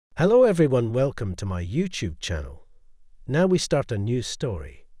Hello everyone, welcome to my YouTube channel. Now we start a new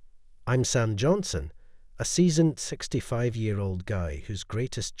story. I'm Sam Johnson, a seasoned 65-year-old guy whose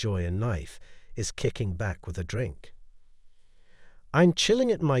greatest joy in life is kicking back with a drink. I'm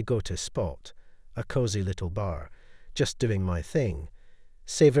chilling at my go-to spot, a cozy little bar, just doing my thing,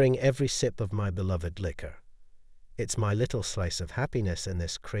 savoring every sip of my beloved liquor. It's my little slice of happiness in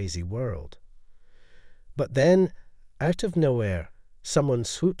this crazy world. But then, out of nowhere, someone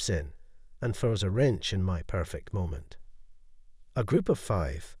swoops in and throws a wrench in my perfect moment. A group of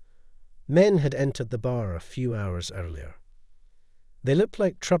 5 men had entered the bar a few hours earlier. They looked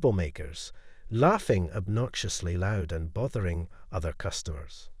like troublemakers, laughing obnoxiously loud and bothering other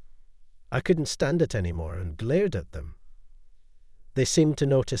customers. I couldn't stand it anymore and glared at them. They seemed to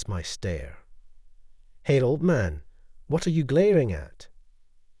notice my stare. "Hey, old man, what are you glaring at?"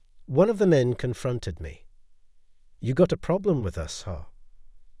 One of the men confronted me. "You got a problem with us, huh?"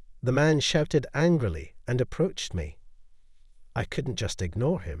 The man shouted angrily and approached me. I couldn't just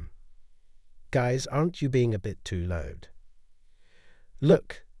ignore him. "Guys, aren't you being a bit too loud?"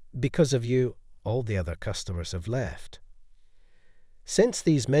 "Look, because of you, all the other customers have left." Since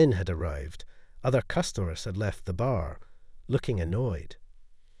these men had arrived, other customers had left the bar, looking annoyed.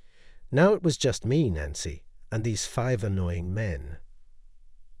 Now it was just me, Nancy, and these 5 annoying men.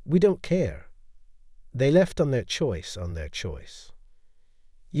 "We don't care. They left on their choice,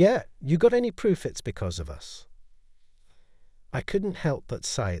 Yeah, you got any proof it's because of us?" I couldn't help but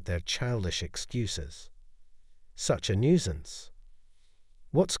sigh at their childish excuses. Such a nuisance.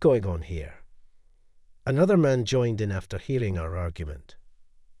 "What's going on here?" Another man joined in after hearing our argument.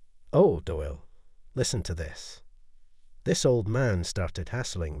 "Oh, Doyle, listen to this. This old man started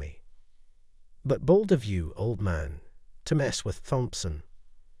hassling me. But bold of you, old man, to mess with Thompson.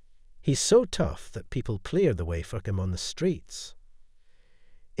 He's so tough that people clear the way for him on the streets."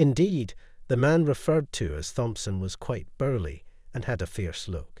 Indeed, the man referred to as Thompson was quite burly and had a fierce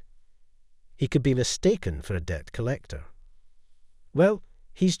look. He could be mistaken for a debt collector. "Well,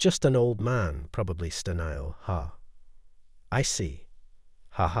 he's just an old man, probably senile, ha." "I see.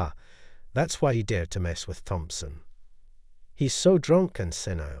 Ha ha, that's why he dared to mess with Thompson. He's so drunk and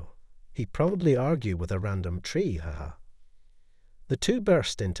senile, he'd probably argue with a random tree, ha ha." The two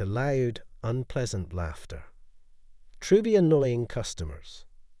burst into loud, unpleasant laughter. Truly annoying customers.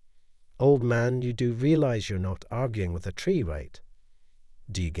 "Old man, you do realize you're not arguing with a tree, right?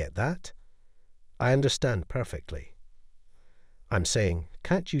 Do you get that?" "I understand perfectly." "I'm saying,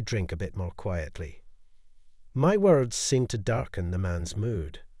 can't you drink a bit more quietly?" My words seemed to darken the man's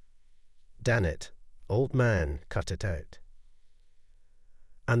mood. "Damn it, old man, cut it out."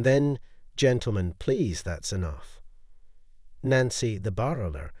 And then, "Gentlemen, please, that's enough." Nancy, the bar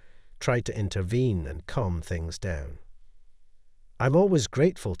owner, tried to intervene and calm things down. I'm always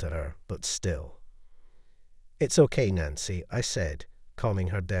grateful to her, but still. "It's okay, Nancy," I said, calming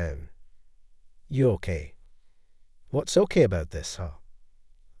her down. "You okay?" "What's okay about this, huh?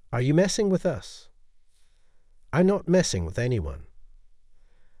 Are you messing with us?" "I'm not messing with anyone.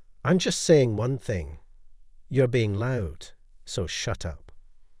 I'm just saying one thing. You're being loud, so shut up.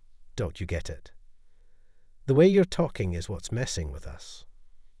 Don't you get it? The way you're talking is what's messing with us."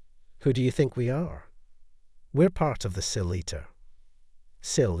 "Who do you think we are?" "We're part of the Sill Eater."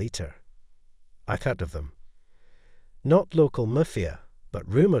 "Sill Eater? I've heard of them. Not local mafia,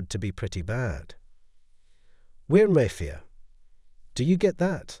 but rumoured to be pretty bad." "We're mafia. Do you get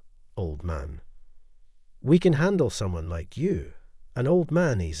that, old man? We can handle someone like you, an old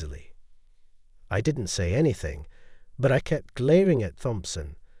man, easily." I didn't say anything, but I kept glaring at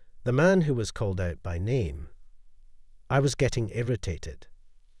Thompson, the man who was called out by name. I was getting irritated.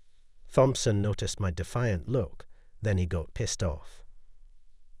 Thompson noticed my defiant look, then he got pissed off.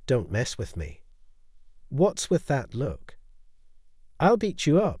 "Don't mess with me." "What's with that look?" "I'll beat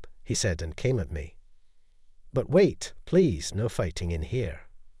you up," he said and came at me. "But wait, please, no fighting in here."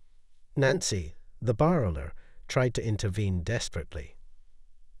 Nancy, the bar owner, tried to intervene desperately.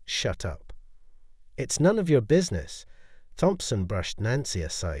 "Shut up. It's none of your business." Thompson brushed Nancy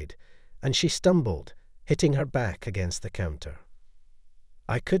aside, and she stumbled, hitting her back against the counter.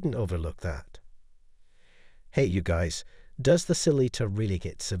 I couldn't overlook that. "Hey, you guys, does the Sill Eater really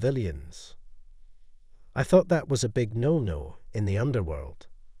get civilians?" I thought that was a big no-no in the underworld.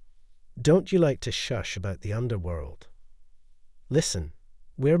 Don't you like to shush about the underworld? Listen,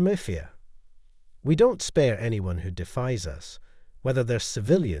 we're mafia. We don't spare anyone who defies us, whether they're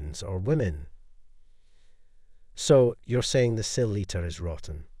civilians or women. "So, you're saying the Sill Eater is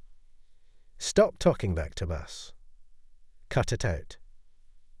rotten?" "Stop talking back to us." "Cut it out.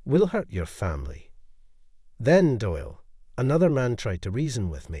 We'll hurt your family." Then, Doyle, Another man tried to reason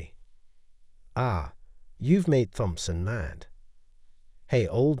with me. "Ah, you've made Thompson mad. Hey,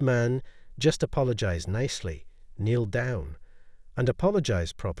 old man, just apologize nicely, kneel down, and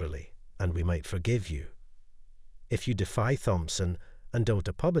apologize properly, and we might forgive you. If you defy Thompson and don't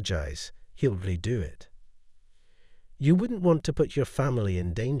apologize, he'll redo it. You wouldn't want to put your family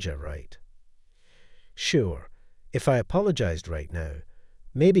in danger, right? Sure, if I apologized right now,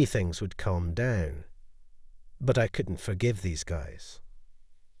 maybe things would calm down. But I couldn't forgive these guys.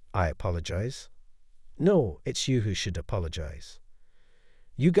 I apologize. No, it's you who should apologize.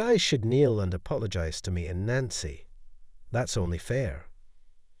 You guys should kneel and apologize to me and Nancy. That's only fair."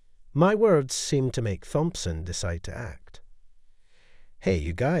 My words seemed to make Thompson decide to act. "Hey,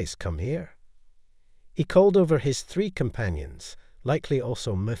 you guys, come here." He called over his 3 companions, likely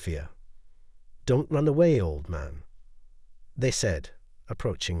also Mafia. "Don't run away, old man," they said,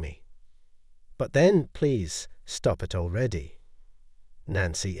 approaching me. "But then, please, stop it already."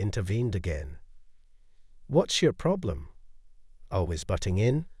 Nancy intervened again. "What's your problem? Always butting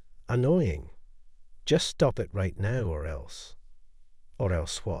in? Annoying. Just stop it right now or else." "Or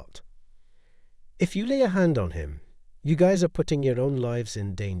else what?" "If you lay a hand on him, you guys are putting your own lives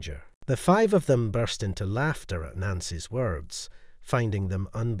in danger." The 5 of them burst into laughter at Nancy's words, finding them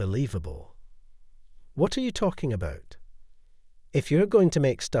unbelievable. "What are you talking about? If you're going to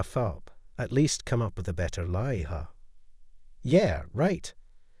make stuff up, at least come up with a better lie, huh?" "Yeah, right.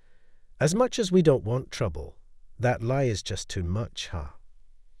 As much as we don't want trouble, that lie is just too much, huh?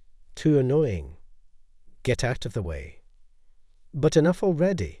 Too annoying. Get out of the way." "But enough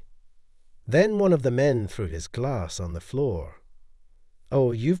already." Then one of the men threw his glass on the floor.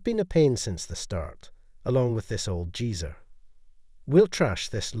 "Oh, you've been a pain since the start, along with this old geezer. We'll trash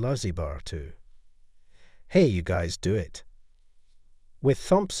this lousy bar too." "Hey, you guys, do it." With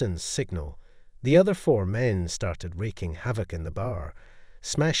Thompson's signal, the other 4 men started wreaking havoc in the bar,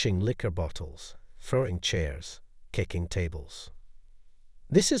 smashing liquor bottles, throwing chairs, kicking tables.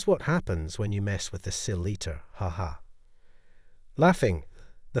 This is what happens when you mess with the sill eater, haha. Laughing,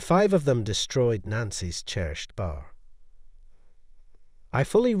 the 5 of them destroyed Nancy's cherished bar. I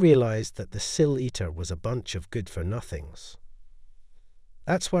fully realized that the sill eater was a bunch of good-for-nothings.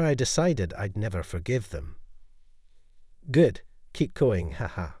 That's why I decided I'd never forgive them. "Good, keep going,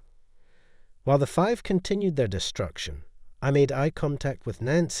 haha." While the 5 continued their destruction, I made eye contact with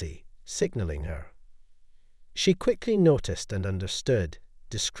Nancy, signaling her. She quickly noticed and understood,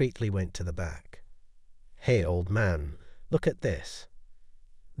 discreetly went to the back. "Hey, old man, look at this.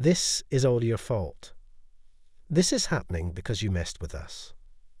 This is all your fault. This is happening because you messed with us.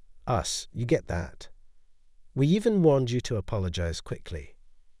 Us, you get that? We even warned you to apologize quickly."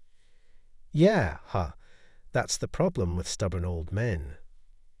 "Yeah, huh, that's the problem with stubborn old men."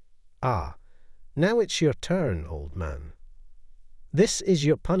 "Ah, now it's your turn, old man. This is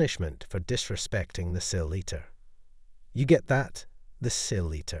your punishment for disrespecting the sill eater. You get that? The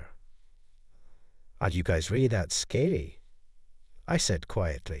sill eater." "Are you guys really that scary?" I said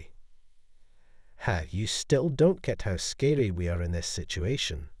quietly. "Ha, you still don't get how scary we are in this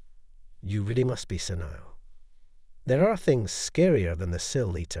situation. You really must be senile. There are things scarier than the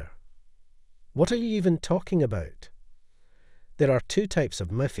sill eater." "What are you even talking about?" "There are 2 types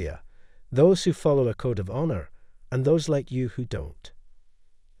of mafia, those who follow a code of honor and those like you who don't.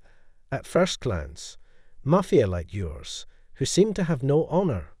 At first glance, mafia like yours, who seem to have no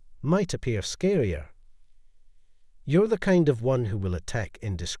honor, might appear scarier. You're the kind of one who will attack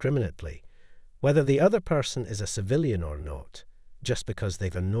indiscriminately, whether the other person is a civilian or not, just because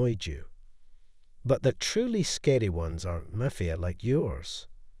they've annoyed you. But the truly scary ones aren't mafia like yours.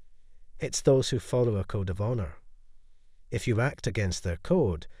 It's those who follow a code of honor. If you act against their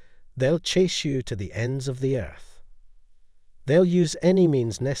code, they'll chase you to the ends of the earth. They'll use any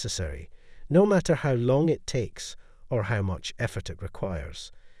means necessary, no matter how long it takes or how much effort it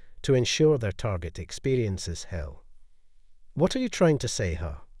requires, to ensure their target experiences hell." "What are you trying to say,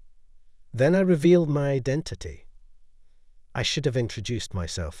 huh?" Then I revealed my identity. I should have introduced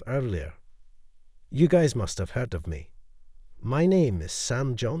myself earlier. You guys must have heard of me. My name is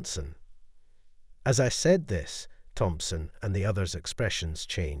Sam Johnson. As I said this, Thompson and the others' expressions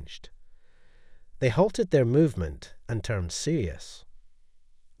changed. They halted their movement and turned serious.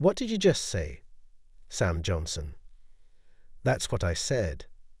 "What did you just say?" "Sam Johnson." "That's what I said.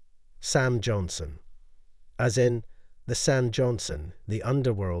 Sam Johnson. As in, the Sam Johnson, the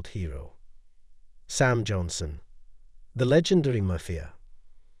underworld hero. Sam Johnson, the legendary mafia.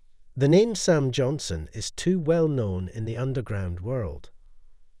 The name Sam Johnson is too well known in the underground world.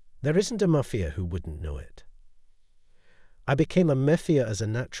 There isn't a mafia who wouldn't know it. I became a mafia as a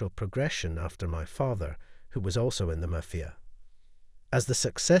natural progression after my father, who was also in the mafia. As the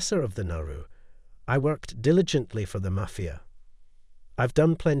successor of the Naru, I worked diligently for the mafia. I've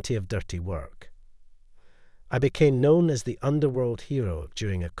done plenty of dirty work. I became known as the underworld hero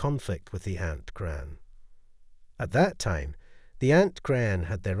during a conflict with the Ant Gran. At that time, the Ant Gran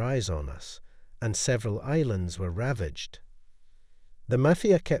had their eyes on us, and several islands were ravaged. The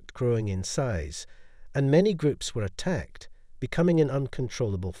mafia kept growing in size, and many groups were attacked, becoming an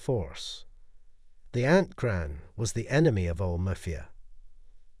uncontrollable force. The Ant Gran was the enemy of all mafia.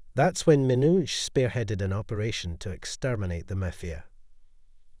 That's when Minouche spearheaded an operation to exterminate the mafia.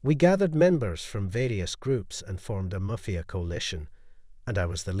 We gathered members from various groups and formed a mafia coalition, and I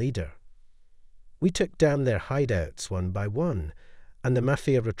was the leader. We took down their hideouts one by one, and the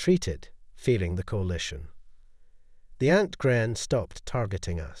mafia retreated, fearing the coalition. The Ant Gran stopped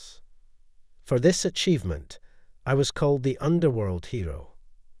targeting us. For this achievement, I was called the Underworld Hero.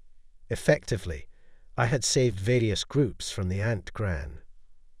 Effectively, I had saved various groups from the Ant Gran.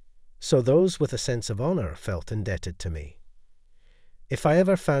 So those with a sense of honor felt indebted to me. If I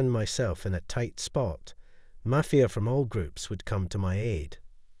ever found myself in a tight spot, mafia from all groups would come to my aid.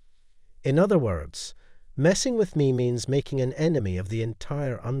 In other words, messing with me means making an enemy of the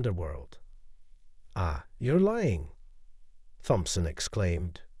entire underworld. "Ah, you're lying," Thompson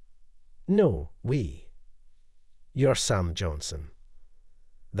exclaimed. "No, we. You're Sam Johnson.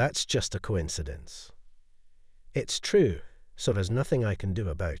 That's just a coincidence. It's true, so there's nothing I can do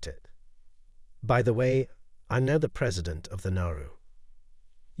about it. By the way, I'm now the president of the Naru.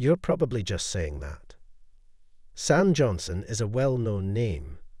 You're probably just saying that. Sam Johnson is a well-known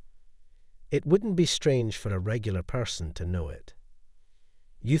name. It wouldn't be strange for a regular person to know it.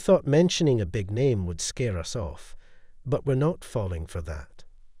 You thought mentioning a big name would scare us off, but we're not falling for that.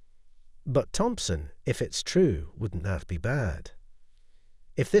 But Thompson, if it's true, wouldn't that be bad?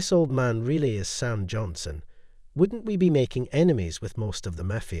 If this old man really is Sam Johnson, wouldn't we be making enemies with most of the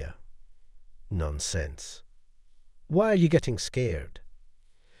mafia? Nonsense. Why are you getting scared?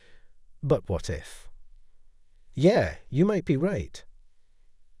 But what if? Yeah, you might be right.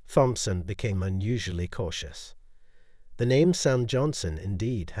 Thompson became unusually cautious. The name Sam Johnson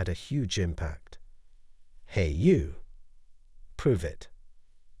indeed had a huge impact. Hey, you. Prove it.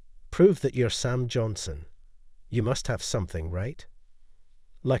 Prove that you're Sam Johnson. You must have something, right?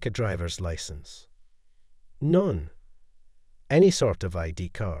 Like a driver's license. None. Any sort of ID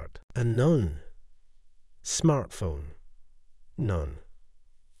card. A none. Smartphone. None.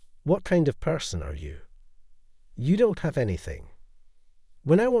 What kind of person are you? You don't have anything.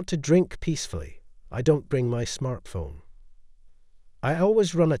 When I want to drink peacefully, I don't bring my smartphone. I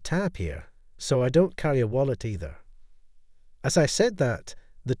always run a tab here, so I don't carry a wallet either. As I said that,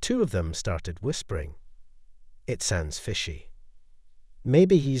 the two of them started whispering. It sounds fishy.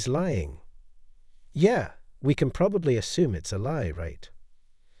 Maybe he's lying. Yeah, we can probably assume it's a lie, right?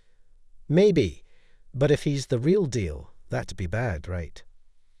 Maybe, but if he's the real deal, that'd be bad, right?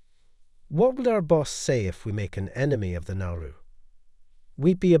 What would our boss say if we make an enemy of the Naru?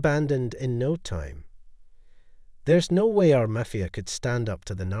 We'd be abandoned in no time. There's no way our mafia could stand up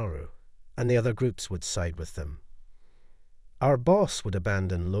to the Naru, and the other groups would side with them. Our boss would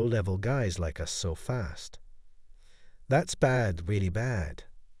abandon low-level guys like us so fast. That's bad, really bad.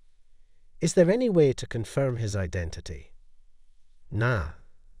 Is there any way to confirm his identity? Nah,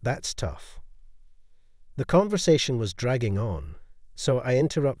 that's tough. The conversation was dragging on, so I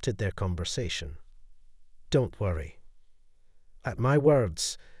interrupted their conversation. Don't worry. At my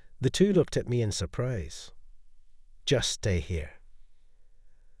words, the two looked at me in surprise. Just stay here.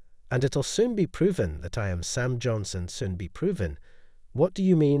 And it'll soon be proven that I am Sam Johnson, soon be proven. What do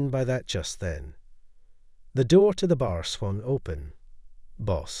you mean by that just then? The door to the bar swung open.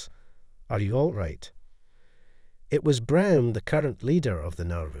 Boss, are you all right? It was Brown, the current leader of the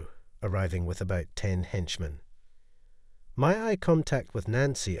Naru, arriving with about 10 henchmen. My eye contact with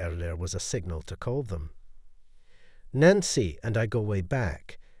Nancy earlier was a signal to call them. Nancy and I go way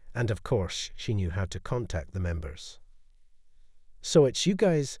back, and of course she knew how to contact the members. So it's you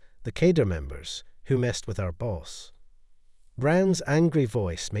guys, the cadre members, who messed with our boss. Brown's angry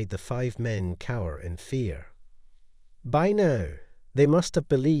voice made the 5 men cower in fear. By now, they must have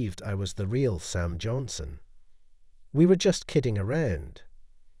believed I was the real Sam Johnson. We were just kidding around.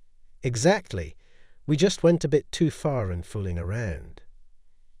 Exactly. We just went a bit too far in fooling around.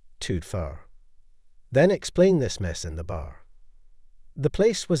 Too far. Then explain this mess in the bar. The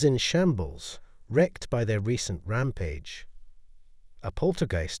place was in shambles, wrecked by their recent rampage. A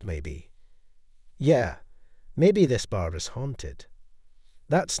poltergeist, maybe. Yeah, maybe this bar is haunted.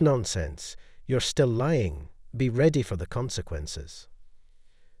 That's nonsense. You're still lying. Be ready for the consequences.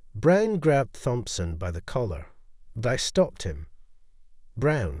 Brown grabbed Thompson by the collar, but I stopped him.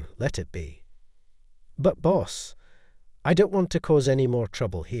 Brown, let it be. But boss, I don't want to cause any more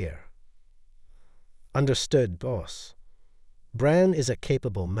trouble here. Understood, boss. Brown is a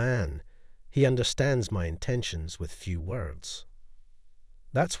capable man. He understands my intentions with few words.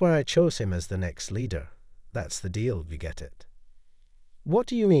 That's why I chose him as the next leader. That's the deal, you get it. What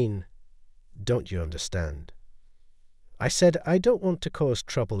do you mean? Don't you understand? I said I don't want to cause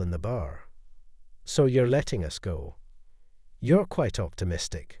trouble in the bar. So you're letting us go. You're quite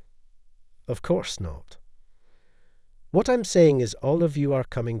optimistic. Of course not. What I'm saying is all of you are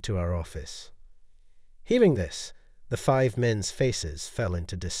coming to our office. Hearing this, the 5 men's faces fell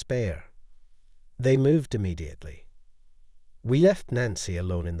into despair. They moved immediately. We left Nancy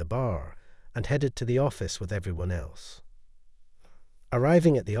alone in the bar and headed to the office with everyone else.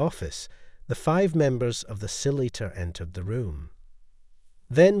 Arriving at the office, the 5 members of the Sill-Eater entered the room.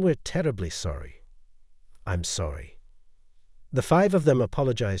 Then we're terribly sorry. I'm sorry. The 5 of them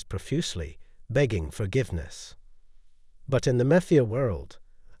apologized profusely, begging forgiveness. But in the mafia world,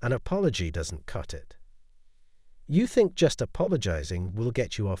 an apology doesn't cut it. You think just apologizing will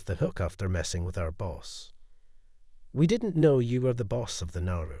get you off the hook after messing with our boss. We didn't know you were the boss of the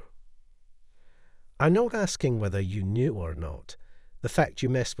Nauru. I'm not asking whether you knew or not. The fact you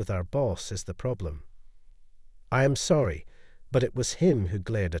messed with our boss is the problem. I am sorry, but it was him who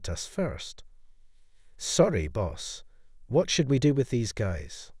glared at us first. Sorry, boss. What should we do with these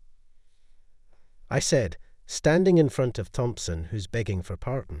guys? I said, standing in front of Thompson, who's begging for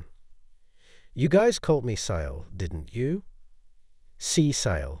pardon. You guys called me Sile, didn't you? See,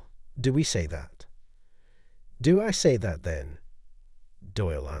 Sile, do we say that? Do I say that then?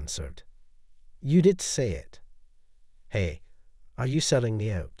 Doyle answered. You did say it. Hey, are you selling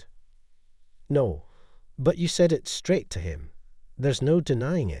me out? No, but you said it straight to him. There's no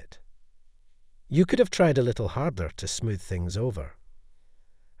denying it. You could have tried a little harder to smooth things over.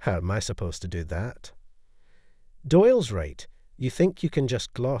 How am I supposed to do that? Doyle's right. You think you can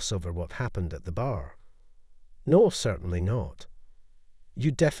just gloss over what happened at the bar? No, certainly not.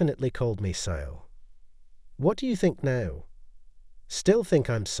 You definitely called me Sile. What do you think now? Still think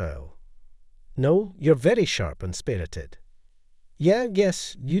I'm Sile? No, you're very sharp and spirited.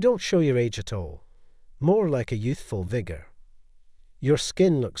 Yes, you don't show your age at all. More like a youthful vigor. Your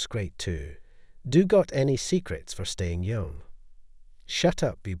skin looks great too. Do got any secrets for staying young? Shut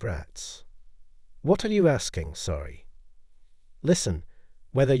up, you brats. What are you asking, sorry? Listen,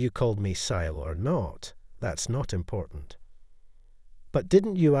 whether you called me Sile or not, that's not important. But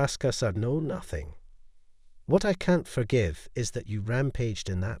didn't you ask us or no nothing? What I can't forgive is that you rampaged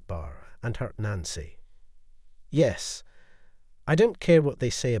in that bar and hurt Nancy. Yes, I don't care what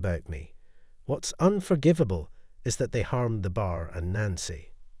they say about me. What's unforgivable is that they harmed the bar and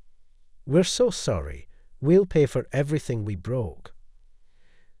Nancy. We're so sorry. We'll pay for everything we broke.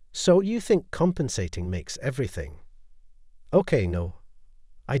 So you think compensating makes everything? Okay, no,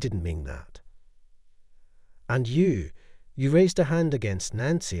 I didn't mean that. And you raised a hand against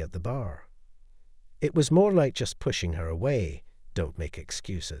Nancy at the bar. It was more like just pushing her away. Don't make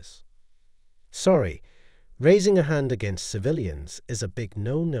excuses. Sorry, raising a hand against civilians is a big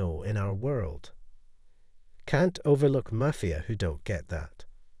no-no in our world. Can't overlook mafia who don't get that.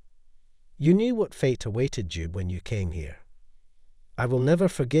 You knew what fate awaited you when you came here. I will never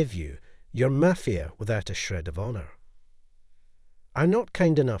forgive you. You're mafia without a shred of honor. I'm not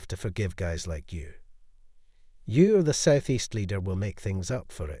kind enough to forgive guys like you. You or the Southeast leader will make things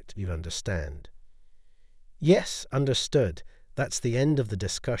up for it, you understand. Yes, understood. That's the end of the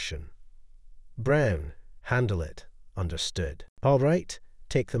discussion. Brown, handle it. Understood. All right,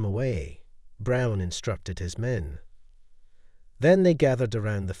 take them away. Brown instructed his men. Then they gathered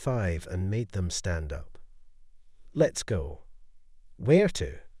around the 5 and made them stand up. Let's go. Where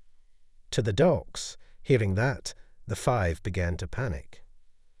to? To the docks. Hearing that, the 5 began to panic.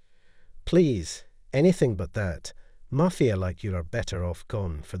 Please, anything but that. Mafia like you are better off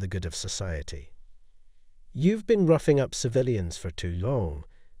gone for the good of society. You've been roughing up civilians for too long.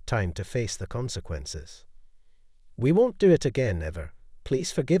 Time to face the consequences. We won't do it again, ever.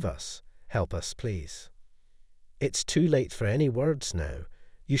 Please forgive us. Help us, please. It's too late for any words now.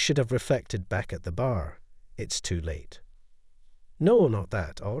 You should have reflected back at the bar. It's too late. No, not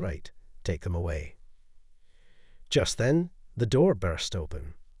that. All right. Take them away. Just then, the door burst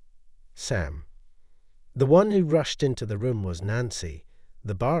open. Sam. The one who rushed into the room was Nancy,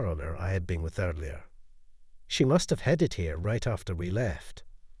 the bar owner I had been with earlier. She must have headed here right after we left.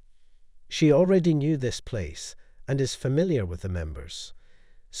 She already knew this place and is familiar with the members,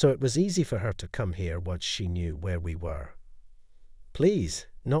 so it was easy for her to come here once she knew where we were. Please,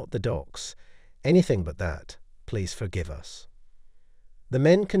 not the docks. Anything but that. Please forgive us." The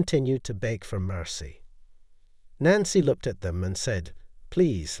men continued to beg for mercy. Nancy looked at them and said,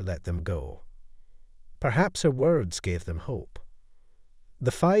 "Please let them go." Perhaps her words gave them hope.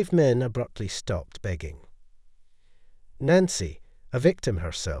 The 5 men abruptly stopped begging. Nancy, a victim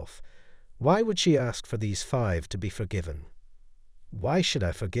herself, why would she ask for these 5 to be forgiven? Why should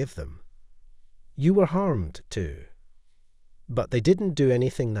I forgive them? You were harmed too. But they didn't do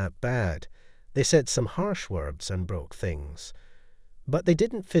anything that bad. They said some harsh words and broke things. But they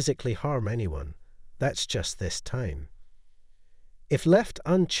didn't physically harm anyone. That's just this time. If left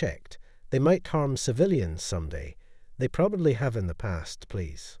unchecked, they might harm civilians someday. They probably have in the past,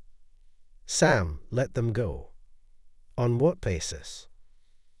 please. Sam, let them go. On what basis?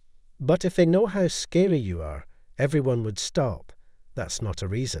 But if they know how scary you are, everyone would stop. That's not a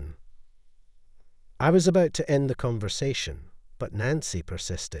reason. I was about to end the conversation, but Nancy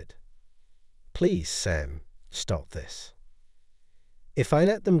persisted. Please, Sam, stop this. If I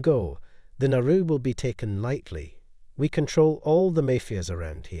let them go, the Nauru will be taken lightly. We control all the mafias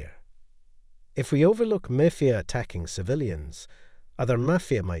around here. If we overlook mafia attacking civilians, other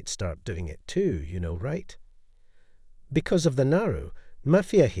mafia might start doing it too, you know, right? Because of the Nauru,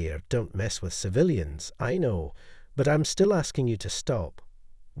 mafia here don't mess with civilians, I know, but I'm still asking you to stop.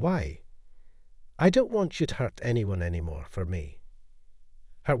 Why? I don't want you to hurt anyone anymore for me.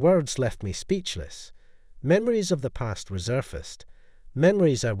 Her words left me speechless. Memories of the past resurfaced,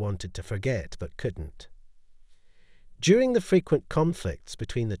 memories I wanted to forget but couldn't. During the frequent conflicts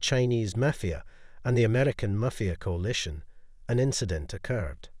between the Chinese mafia and the American mafia coalition, an incident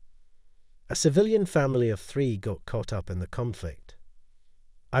occurred. A civilian family of 3 got caught up in the conflict.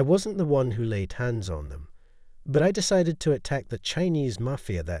 I wasn't the one who laid hands on them, but I decided to attack the Chinese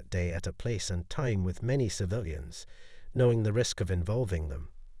mafia that day at a place and time with many civilians, knowing the risk of involving them.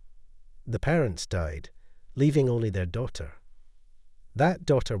 The parents died, leaving only their daughter. That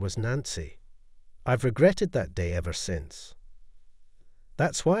daughter was Nancy. I've regretted that day ever since.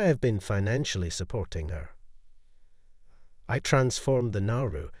 That's why I've been financially supporting her. I transformed the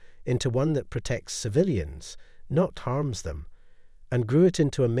Nauru into one that protects civilians, not harms them, and grew it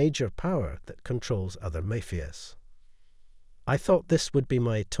into a major power that controls other mafias. I thought this would be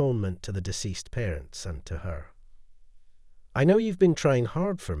my atonement to the deceased parents and to her. I know you've been trying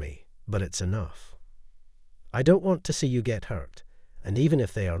hard for me, but it's enough. I don't want to see you get hurt, and even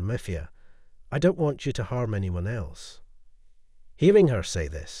if they are mafia, I don't want you to harm anyone else. Hearing her say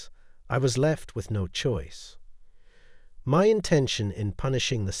this, I was left with no choice. My intention in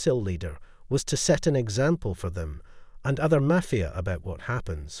punishing the SIL leader was to set an example for them and other mafia about what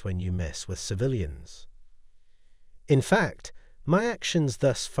happens when you mess with civilians. In fact, my actions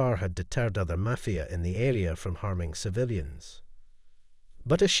thus far had deterred other mafia in the area from harming civilians.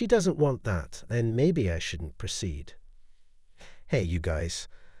 But if she doesn't want that, then maybe I shouldn't proceed. Hey, you guys,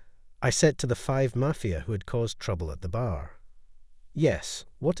 I said to the 5 mafia who had caused trouble at the bar. Yes,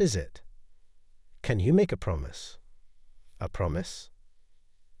 what is it? Can you make a promise? A promise?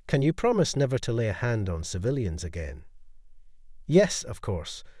 Can you promise never to lay a hand on civilians again? Yes, of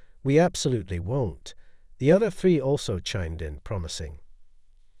course. We absolutely won't. The other 3 also chimed in, promising.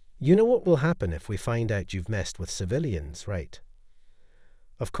 You know what will happen if we find out you've messed with civilians, right?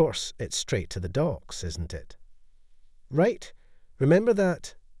 Of course, it's straight to the docks, isn't it? Right? Remember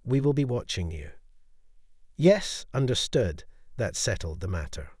that. We will be watching you. Yes, understood. That settled the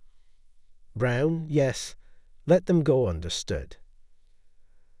matter. Brown, yes. Let them go, understood.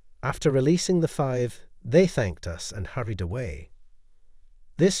 After releasing the 5, they thanked us and hurried away.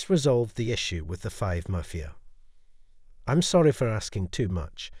 This resolved the issue with the 5 mafia. I'm sorry for asking too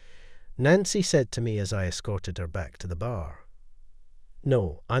much. Nancy said to me as I escorted her back to the bar.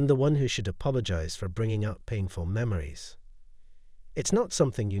 No, I'm the one who should apologize for bringing up painful memories. It's not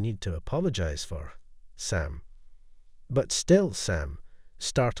something you need to apologize for, Sam. But still, Sam,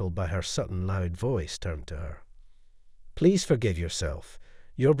 startled by her sudden loud voice, turned to her. Please forgive yourself.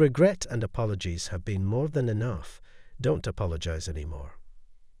 Your regret and apologies have been more than enough. Don't apologize anymore.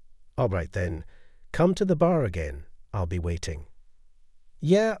 All right then, come to the bar again. I'll be waiting.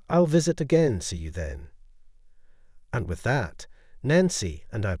 Yeah, I'll visit again. See you then. And with that, Nancy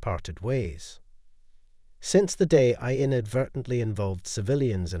and I parted ways. Since the day I inadvertently involved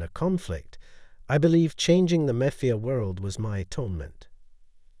civilians in a conflict, I believe changing the mafia world was my atonement.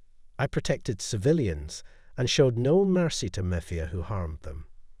 I protected civilians and showed no mercy to mafia who harmed them.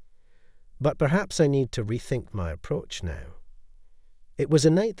 But perhaps I need to rethink my approach now. It was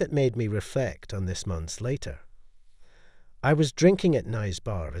a night that made me reflect on this months later. I was drinking at Nye's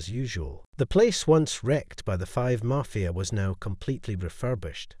bar as usual. The place once wrecked by the 5 Mafia was now completely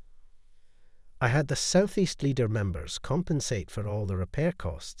refurbished. I had the Southeast Leader members compensate for all the repair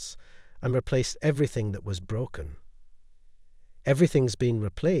costs and replaced everything that was broken. Everything's been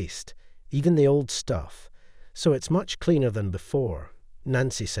replaced, even the old stuff, so it's much cleaner than before,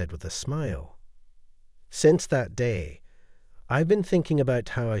 Nancy said with a smile. Since that day, I've been thinking about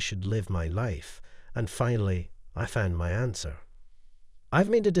how I should live my life, and finally, I found my answer. I've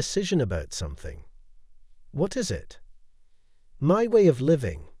made a decision about something. What is it? My way of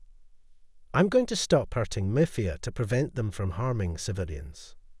living. I'm going to stop hurting Mafia to prevent them from harming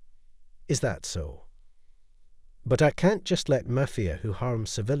civilians. Is that so? But I can't just let Mafia who harm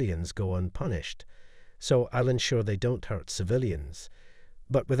civilians go unpunished, so I'll ensure they don't hurt civilians,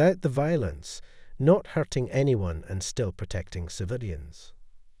 but without the violence, not hurting anyone and still protecting civilians.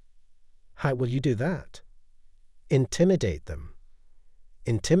 How will you do that? Intimidate them.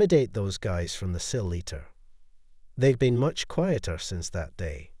 Intimidate those guys from the Sill Eater. They've been much quieter since that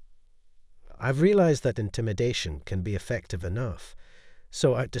day. I've realized that intimidation can be effective enough,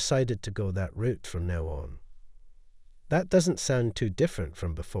 so I've decided to go that route from now on. That doesn't sound too different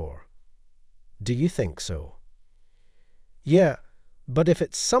from before. Do you think so? Yeah, but if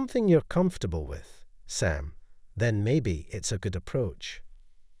it's something you're comfortable with, Sam, then maybe it's a good approach.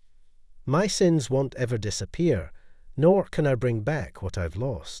 My sins won't ever disappear, nor can I bring back what I've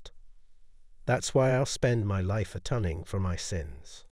lost. That's why I'll spend my life atoning for my sins.